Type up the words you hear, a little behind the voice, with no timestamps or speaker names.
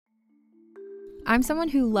I'm someone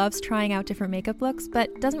who loves trying out different makeup looks,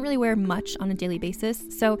 but doesn't really wear much on a daily basis,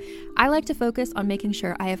 so I like to focus on making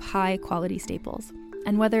sure I have high quality staples.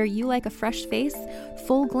 And whether you like a fresh face,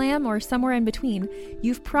 full glam, or somewhere in between,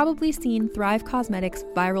 you've probably seen Thrive Causemetics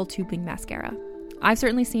Viral Tubing Mascara. I've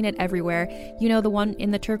certainly seen it everywhere. You know, the one in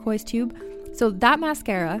the turquoise tube? So that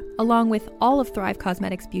mascara, along with all of Thrive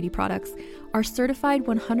Causemetics beauty products, are certified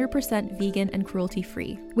 100% vegan and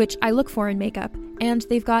cruelty-free, which I look for in makeup, and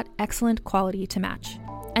they've got excellent quality to match.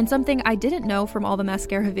 And something I didn't know from all the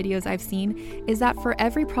mascara videos I've seen is that for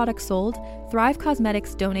every product sold, Thrive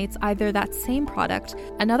Causemetics donates either that same product,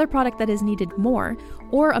 another product that is needed more,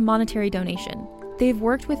 or a monetary donation. They've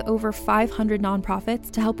worked with over 500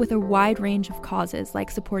 nonprofits to help with a wide range of causes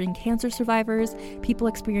like supporting cancer survivors, people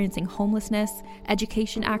experiencing homelessness,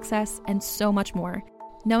 education access, and so much more.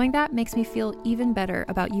 Knowing that makes me feel even better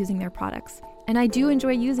about using their products. And I do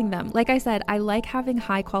enjoy using them. Like I said, I like having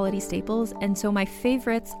high quality staples, and so my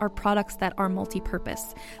favorites are products that are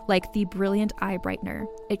multi-purpose, like the Brilliant Eye Brightener.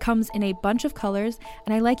 It comes in a bunch of colors,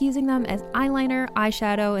 and I like using them as eyeliner,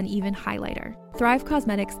 eyeshadow, and even highlighter. Thrive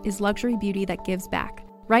Causemetics is luxury beauty that gives back.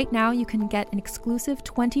 Right now, you can get an exclusive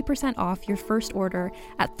 20% off your first order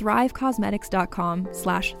at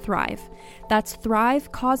thrivecausemetics.com/thrive. That's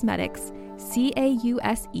Thrive Causemetics,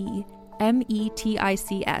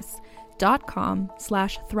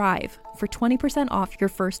 CAUSEMETICS.com/thrive for 20% off your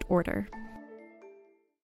first order.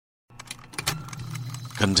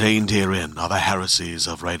 Contained herein are the heresies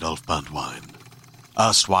of Radolf Burntwine,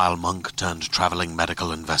 erstwhile monk turned traveling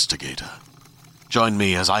medical investigator. Join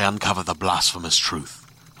me as I uncover the blasphemous truth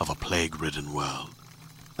of a plague-ridden world,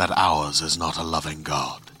 that ours is not a loving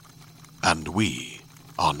God, and we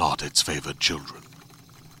are not its favored children.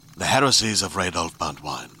 The Heresies of Radolf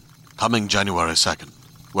Burntwine, coming January 2nd,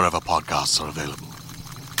 wherever podcasts are available.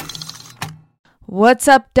 What's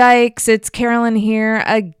up, Dykes? It's Carolyn here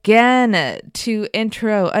again to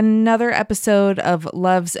intro another episode of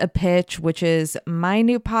Love's a Pitch, which is my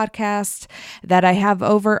new podcast that I have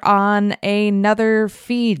over on another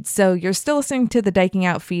feed. So you're still listening to the Dyking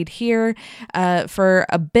Out feed here. For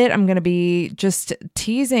a bit, I'm going to be just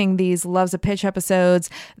teasing these Love's a Pitch episodes.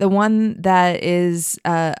 The one that is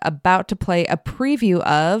about to play a preview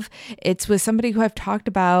of, it's with somebody who I've talked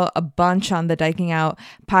about a bunch on the Dyking Out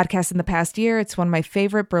podcast in the past year. It's one of my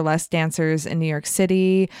favorite burlesque dancers in New York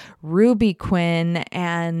City, Ruby Quinn,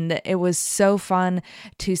 and it was so fun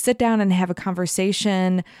to sit down and have a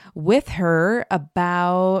conversation with her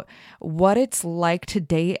about what it's like to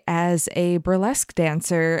date as a burlesque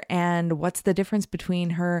dancer and what's the difference between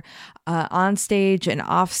her on stage and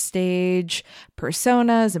off stage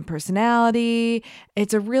personas and personality.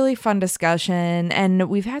 It's a really fun discussion, and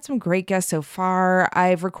we've had some great guests so far.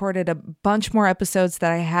 I've recorded a bunch more episodes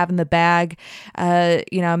that I have in the bag. A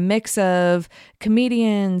mix of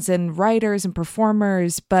comedians and writers and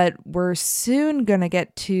performers, but we're soon going to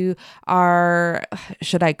get to our,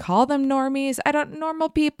 should I call them normies? Normal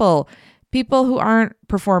people who aren't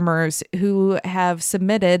performers who have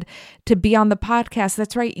submitted to be on the podcast.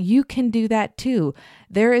 That's right. You can do that too.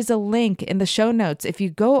 There is a link in the show notes. If you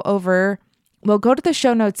go to the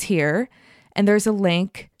show notes here, and there's a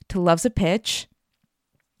link to Love's a Pitch.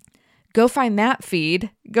 Go find that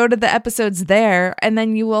feed, go to the episodes there, and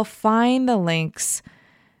then you will find the links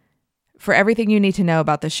for everything you need to know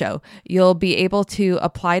about the show. You'll be able to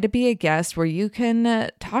apply to be a guest where you can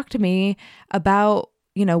talk to me about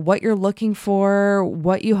what you're looking for,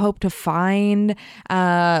 what you hope to find,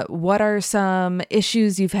 what are some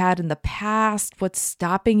issues you've had in the past, what's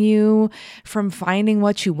stopping you from finding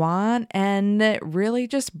what you want, and really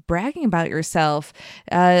just bragging about yourself,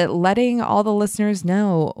 letting all the listeners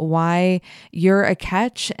know why you're a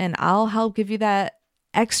catch, and I'll help give you that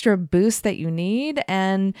extra boost that you need.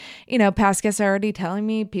 And, past guests are already telling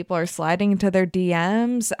me people are sliding into their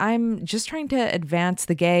DMs. I'm just trying to advance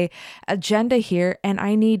the gay agenda here, and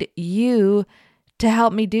I need you to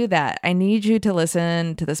help me do that. I need you to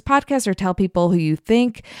listen to this podcast or tell people who you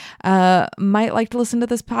think might like to listen to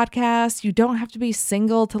this podcast. You don't have to be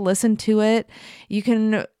single to listen to it. You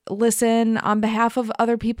can listen on behalf of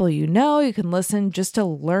other people you know. You can listen just to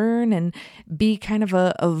learn and be kind of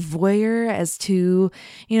a voyeur as to,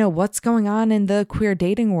 what's going on in the queer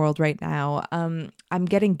dating world right now. I'm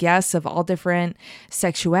getting guests of all different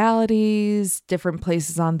sexualities, different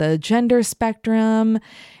places on the gender spectrum.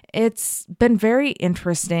 It's been very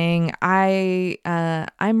interesting.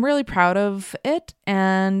 I'm really proud of it,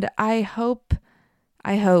 and I hope,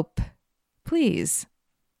 please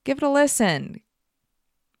give it a listen.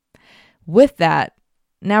 With that,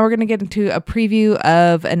 Now we're going to get into a preview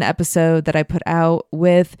of an episode that I put out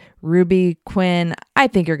with Ruby Quinn. I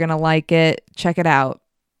think you're going to like it. Check it out.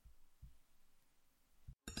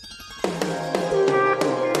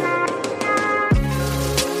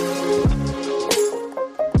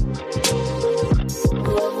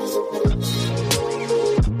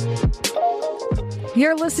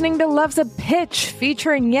 You're listening to Love's a Pitch,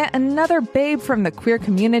 featuring yet another babe from the queer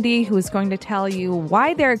community who is going to tell you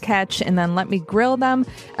why they're a catch and then let me grill them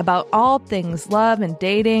about all things love and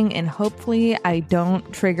dating, and hopefully I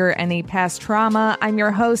don't trigger any past trauma. I'm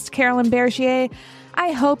your host, Carolyn Bergier.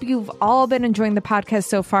 I hope you've all been enjoying the podcast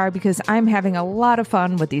so far because I'm having a lot of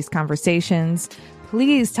fun with these conversations.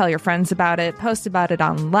 Please tell your friends about it, post about it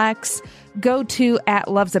on Lex, go to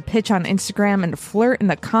 @LovesAPitch on Instagram and flirt in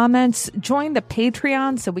the comments, join the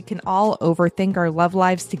Patreon so we can all overthink our love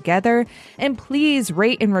lives together, and please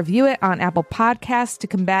rate and review it on Apple Podcasts to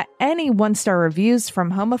combat any one-star reviews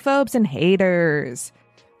from homophobes and haters.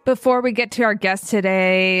 Before we get to our guest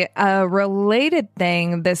today, a related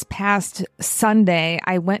thing, this past Sunday,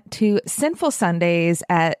 I went to Sinful Sundays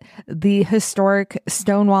at the historic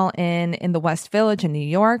Stonewall Inn in the West Village in New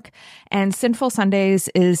York. And Sinful Sundays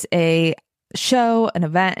is a show, an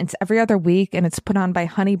event. It's every other week, and it's put on by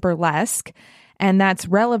Honey Burlesque. And that's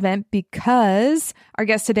relevant because our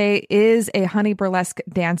guest today is a Honey Burlesque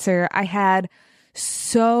dancer. I had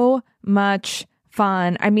so much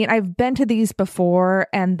fun. I mean, I've been to these before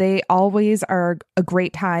and they always are a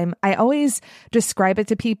great time. I always describe it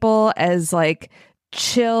to people as like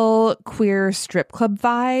chill queer strip club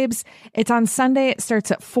vibes. It's on Sunday. It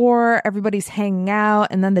starts at 4. Everybody's hanging out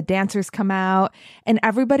and then the dancers come out and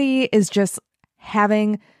everybody is just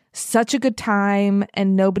having such a good time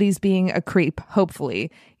and nobody's being a creep,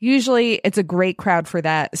 hopefully. Usually it's a great crowd for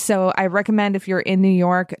that. So I recommend if you're in New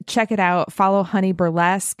York, check it out, follow Honey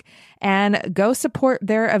Burlesque and go support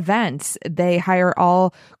their events. They hire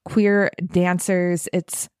all queer dancers.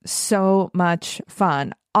 It's so much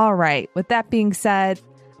fun. All right. With that being said,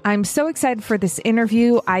 I'm so excited for this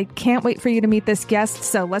interview. I can't wait for you to meet this guest.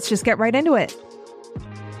 So let's just get right into it.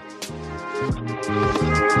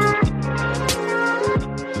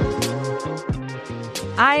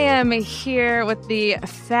 I am here with the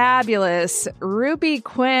fabulous Ruby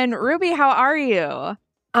Quinn. Ruby, how are you?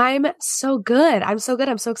 I'm so good. I'm so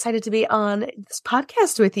excited to be on this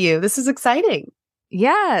podcast with you. This is exciting.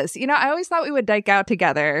 Yes. You know, I always thought we would dike out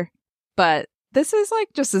together, but this is like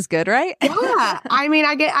just as good, right? Yeah. I mean,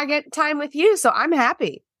 I get time with you, so I'm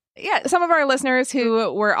happy. Yeah, some of our listeners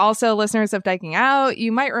who were also listeners of Diking Out,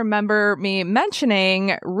 you might remember me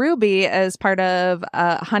mentioning Ruby as part of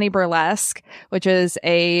Honey Burlesque, which is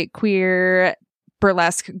a queer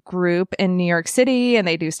burlesque group in New York City, and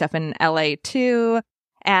they do stuff in LA too,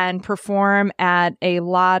 and perform at a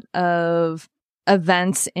lot of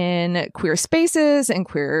events in queer spaces and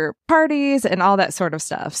queer parties and all that sort of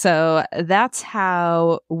stuff. So that's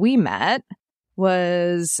how we met.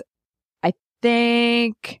 Was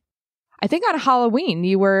I think on Halloween,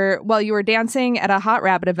 you were dancing at a Hot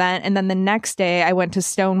Rabbit event. And then the next day I went to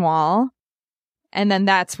Stonewall. And then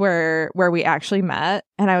that's where we actually met.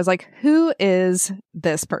 And I was like, who is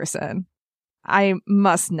this person? I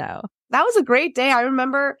must know. That was a great day. I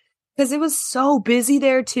remember because it was so busy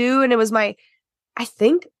there too. And it was was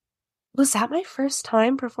that my first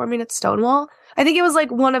time performing at Stonewall? I think it was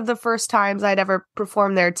like one of the first times I'd ever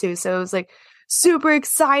performed there too. So it was like super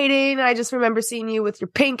exciting. I just remember seeing you with your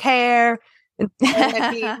pink hair and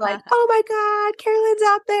being like, oh my God, Carolyn's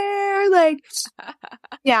out there. Like,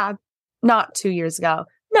 yeah, not 2 years ago.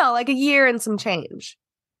 No, like a year and some change.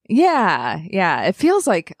 Yeah. It feels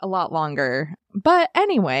like a lot longer. But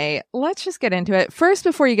anyway, let's just get into it. First,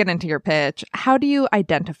 before you get into your pitch, how do you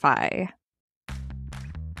identify?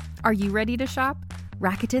 Are you ready to shop?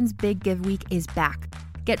 Rakuten's Big Give Week is back.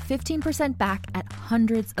 Get 15% back at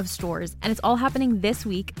hundreds of stores, and it's all happening this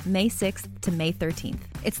week, May 6th to May 13th.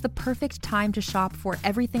 It's the perfect time to shop for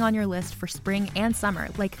everything on your list for spring and summer,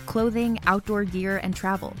 like clothing, outdoor gear, and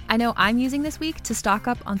travel. I know I'm using this week to stock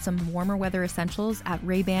up on some warmer weather essentials at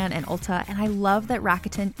Ray-Ban and Ulta, and I love that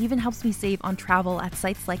Rakuten even helps me save on travel at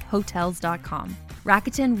sites like Hotels.com.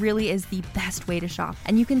 Rakuten really is the best way to shop,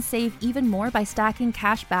 and you can save even more by stacking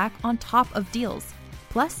cash back on top of deals.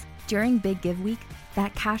 Plus, during Big Give Week,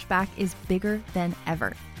 that cash back is bigger than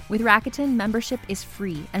ever. With Rakuten, membership is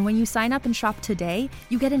free, and when you sign up and shop today,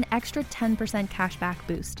 you get an extra 10% cash back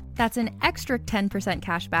boost. That's an extra 10%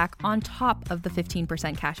 cash back on top of the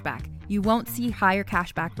 15% cash back. You won't see higher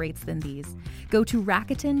cash back rates than these. Go to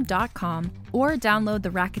Rakuten.com or download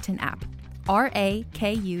the Rakuten app.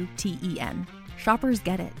 Rakuten. Shoppers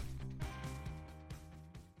get it.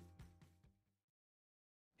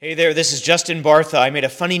 Hey there, this is Justin Bartha. I made a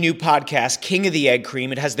funny new podcast, King of the Egg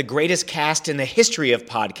Cream. It has the greatest cast in the history of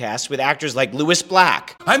podcasts with actors like Louis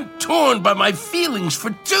Black. I'm torn by my feelings for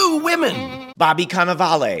two women. Bobby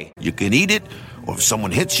Cannavale. You can eat it, or if someone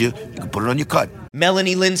hits you, you can put it on your cut.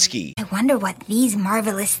 Melanie Linsky. I wonder what these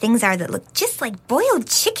marvelous things are that look just like boiled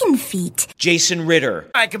chicken feet. Jason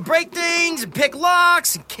Ritter. I can break things and pick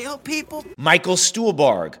locks and kill people. Michael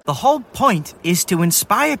Stuhlbarg. The whole point is to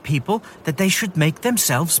inspire people that they should make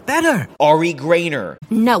themselves better. Ari Grainer.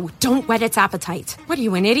 No, don't whet its appetite. What are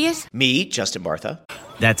you, an idiot? Me, Justin Bartha.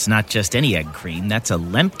 That's not just any egg cream, that's a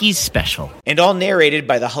Lemke's special. And all narrated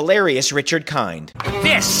by the hilarious Richard Kind.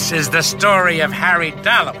 This is the story of Harry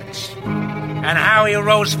Dalowitz and how he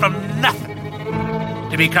rose from nothing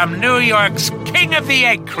to become New York's King of the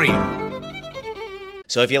Egg Cream.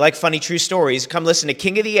 So if you like funny true stories, come listen to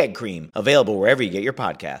King of the Egg Cream, available wherever you get your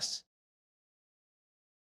podcasts.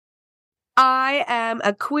 I am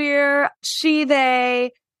a queer, she,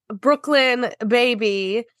 they, Brooklyn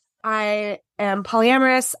baby. I am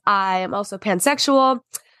polyamorous. I am also pansexual.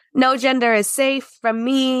 No gender is safe from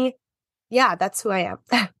me. Yeah, that's who I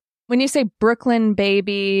am. When you say Brooklyn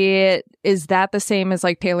baby, is that the same as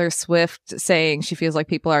like Taylor Swift saying she feels like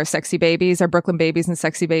people are sexy babies? Are Brooklyn babies and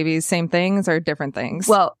sexy babies same things or different things?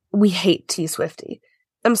 Well, we hate T Swiftie.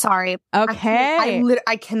 I'm sorry. Okay.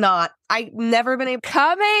 I cannot. I've never been able.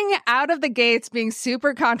 Coming out of the gates being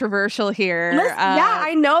super controversial here. Yeah,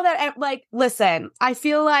 I know that. Like, listen, I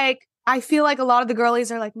feel like a lot of the girlies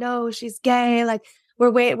are like, no, she's gay. Like,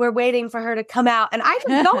 we're waiting for her to come out. And I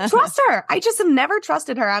just don't trust her. I just have never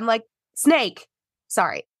trusted her. I'm like, Snake.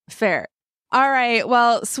 Sorry. Fair. All right.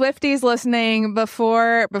 Well, Swifties listening,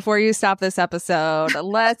 before you stop this episode,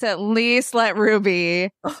 let's at least let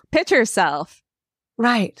Ruby pitch herself.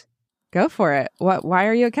 Right. Go for it. Why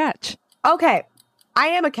are you a catch? Okay. I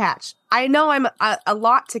am a catch. I know I'm a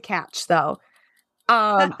lot to catch though.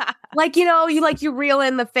 Like, you know, you reel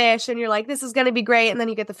in the fish and you're like, this is going to be great. And then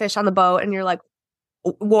you get the fish on the boat and you're like,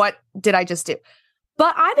 what did I just do?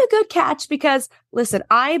 But I'm a good catch because, listen,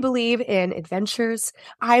 I believe in adventures.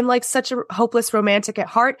 I'm like such a hopeless romantic at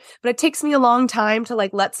heart, but it takes me a long time to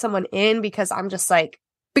like let someone in because I'm just like,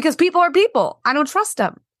 because people are people. I don't trust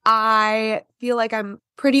them. I feel like I'm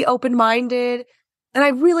pretty open-minded and I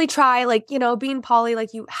really try, like, you know, being poly,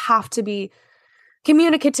 like you have to be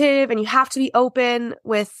communicative and you have to be open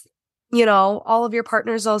with, you know, all of your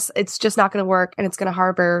partners, else it's just not going to work and it's going to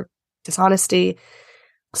harbor dishonesty.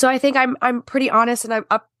 So I think I'm pretty honest and I'm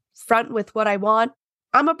upfront with what I want.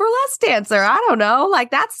 I'm a burlesque dancer. I don't know. Like,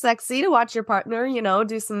 that's sexy to watch your partner, you know,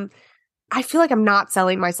 do some. I feel like I'm not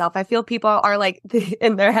selling myself. I feel people are like,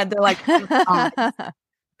 in their head, they're like, oh,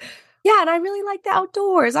 yeah, and I really like the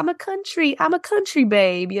outdoors. I'm a country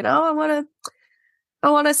babe, you know? I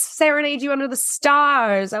want to serenade you under the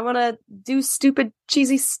stars. I want to do stupid,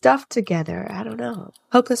 cheesy stuff together. I don't know.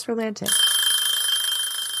 Hopeless romantic.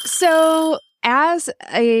 So, as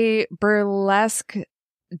a burlesque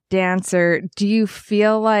dancer, do you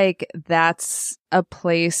feel like that's a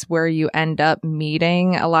place where you end up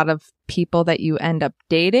meeting a lot of people that you end up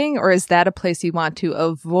dating? Or is that a place you want to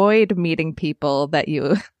avoid meeting people that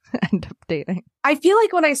you end up dating? I feel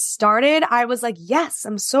like when I started, I was like, yes,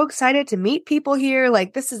 I'm so excited to meet people here.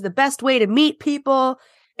 Like, this is the best way to meet people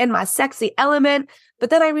in my sexy element.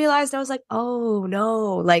 But then I realized I was like, oh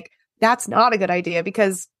no, like that's not a good idea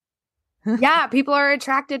because yeah, people are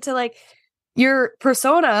attracted to like your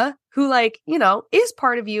persona who, like, you know, is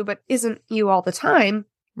part of you, but isn't you all the time.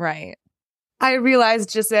 Right. I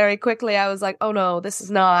realized just very quickly, I was like, oh no, this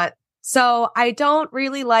is not. So I don't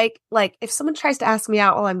really like if someone tries to ask me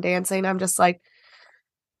out while I'm dancing, I'm just like,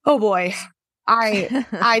 oh boy, I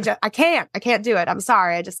can't do it. I'm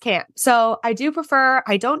sorry. I just can't. So I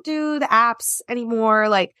don't do the apps anymore.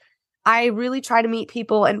 Like, I really try to meet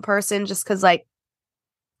people in person just because, like,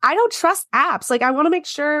 I don't trust apps. Like, I want to make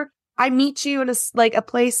sure I meet you in a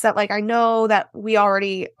place that, like, I know that we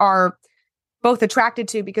already are both attracted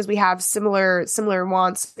to because we have similar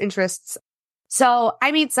wants, interests. So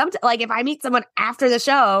I mean, if I meet someone after the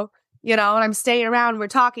show, you know, and I'm staying around, we're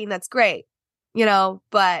talking, that's great, you know,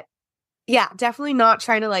 but yeah, definitely not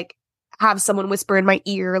trying to like have someone whisper in my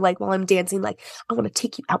ear, like while I'm dancing, like, I want to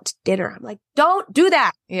take you out to dinner. I'm like, don't do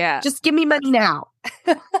that. Yeah. Just give me money now.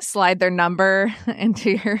 Slide their number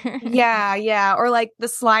into your. Yeah. Or like the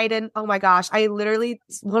slide in. Oh my gosh. I literally,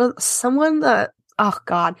 oh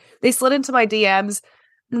God, they slid into my DMs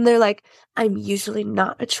and they're like, I'm usually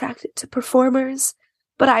not attracted to performers,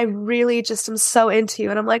 but I really just am so into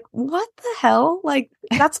you. And I'm like, what the hell? Like,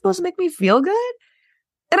 that's supposed to make me feel good?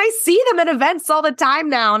 And I see them at events all the time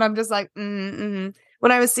now. And I'm just like,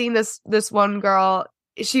 When I was seeing this one girl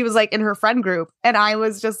she was like in her friend group. And I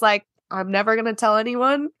was just like, I'm never going to tell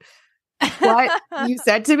anyone what you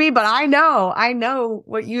said to me, but I know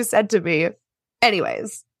what you said to me.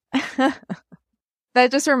 Anyways. That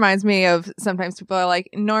just reminds me of sometimes people are like,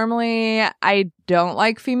 normally I don't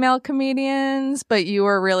like female comedians, but you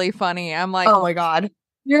were really funny. I'm like, oh my God.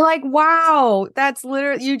 You're like, wow, that's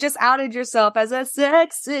literally, you just outed yourself as a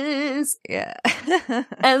sexist. Yeah.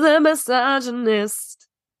 As a misogynist.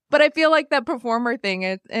 But I feel like that performer thing,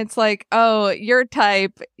 it's like, oh, your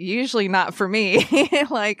type, usually not for me.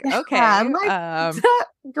 Like, okay. Yeah, I'm like,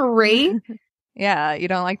 great. Yeah, you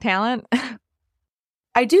don't like talent?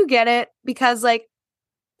 I do get it because, like,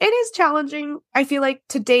 it is challenging, I feel like,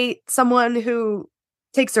 to date someone who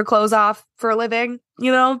takes their clothes off for a living,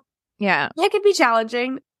 you know? Yeah. It could be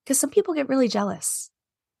challenging because some people get really jealous.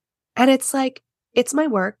 And it's like, it's my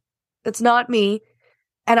work. It's not me.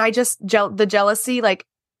 And I just, the jealousy, like,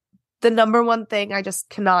 the number one thing I just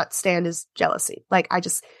cannot stand is jealousy. Like, I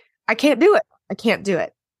can't do it. I can't do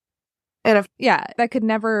it. And yeah, that could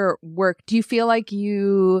never work. Do you feel like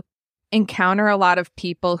you encounter a lot of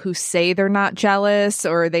people who say they're not jealous,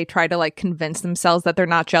 or they try to like convince themselves that they're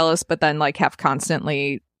not jealous, but then like have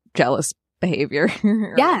constantly jealous behavior?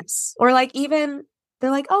 Yes. Or like even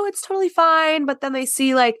they're like, oh, it's totally fine. But then they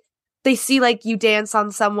see like you dance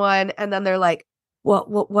on someone and then they're like, well,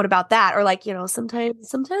 what about that? Or like, you know,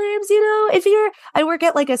 sometimes, you know, I work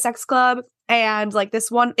at like a sex club and like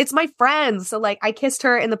this one, it's my friend. So like I kissed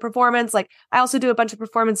her in the performance. Like I also do a bunch of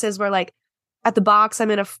performances where like at the box,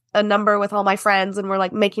 I'm in a number with all my friends and we're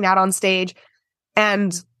like making out on stage.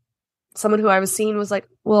 And someone who I was seeing was like,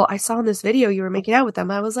 well, I saw in this video you were making out with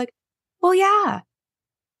them. I was like, well, yeah,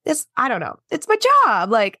 I don't know. It's my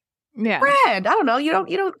job. Like, yeah, friend, I don't know. You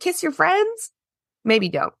don't kiss your friends. Maybe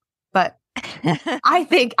don't, but I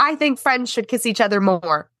think friends should kiss each other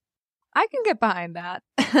more. I can get behind that.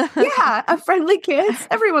 Yeah. A friendly kiss.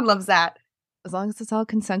 Everyone loves that. As long as it's all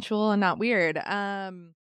consensual and not weird.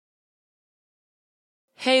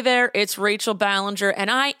 Hey there, it's Rachel Ballinger,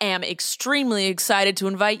 and I am extremely excited to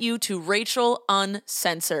invite you to Rachel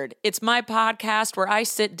Uncensored. It's my podcast where I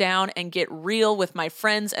sit down and get real with my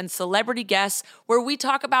friends and celebrity guests, where we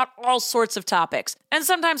talk about all sorts of topics. And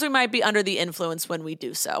sometimes we might be under the influence when we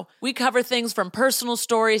do so. We cover things from personal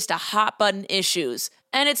stories to hot button issues.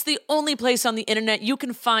 And it's the only place on the internet you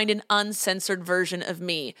can find an uncensored version of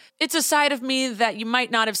me. It's a side of me that you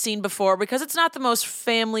might not have seen before because it's not the most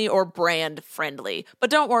family or brand friendly. But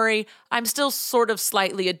don't worry, I'm still sort of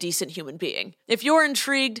slightly a decent human being. If you're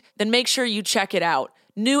intrigued, then make sure you check it out.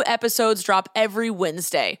 New episodes drop every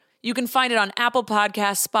Wednesday. You can find it on Apple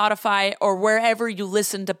Podcasts, Spotify, or wherever you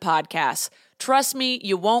listen to podcasts. Trust me,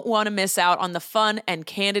 you won't want to miss out on the fun and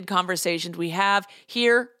candid conversations we have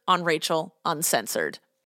here on Rachel Uncensored.